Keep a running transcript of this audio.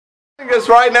This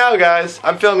right now, guys.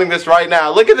 I'm filming this right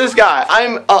now. Look at this guy.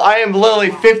 I am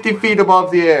literally 50 feet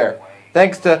above the air,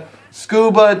 thanks to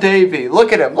scubadavie.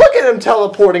 Look at him. Look at him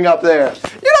teleporting up there.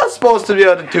 You're not supposed to be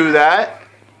able to do that.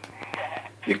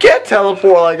 You can't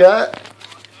teleport like that.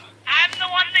 I'm the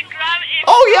one that grabbed it.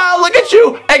 Oh yeah, look at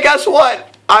you. Hey, guess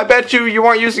what? I bet you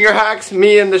weren't using your hacks.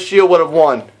 Me and the shield would have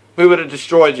won. We would have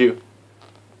destroyed you.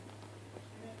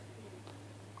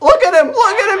 Look at him!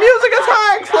 Look at him using his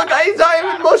hacks! Look, he's not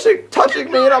even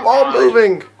touching me, and I'm all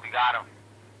moving. We got him.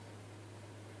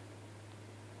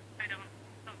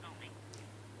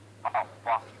 Oh,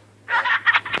 fuck.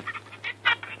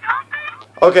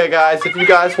 Okay, guys, if you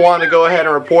guys want to go ahead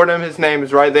and report him, his name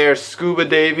is right there,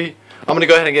 scubadavie. I'm going to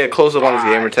go ahead and get a close-up on his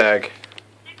gamer tag.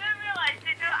 You don't realize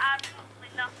they do absolutely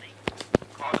nothing.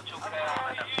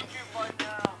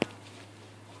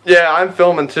 Yeah, I'm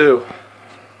filming too.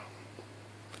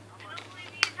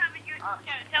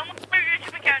 Tell me what your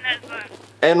YouTube account has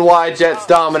been. NY Jets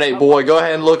Dominate, boy. Go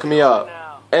ahead and look me up.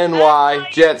 NY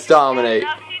Jets Dominate.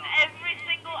 I've seen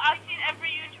every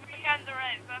YouTube account there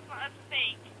is. That's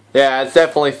fake. Yeah, it's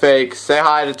definitely fake. Say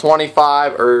hi to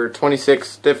 25 or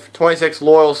 26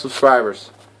 loyal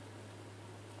subscribers.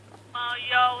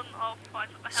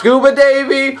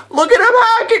 Scubadavie, look at him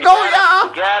hacking! Oh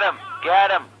yeah! Get him!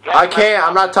 Get him! Get him! I can't.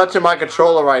 I'm not touching my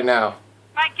controller right now.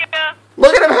 Thank you.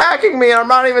 Look at him hacking me, and I'm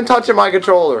not even touching my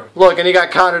controller. Look, and he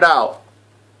got counted out.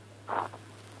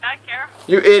 I care.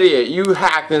 You idiot! You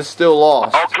hacked and still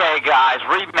lost. Okay, guys,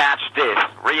 rematch this.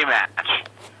 Rematch.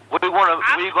 What do you want to?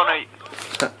 What are you gonna?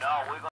 No, we're gonna.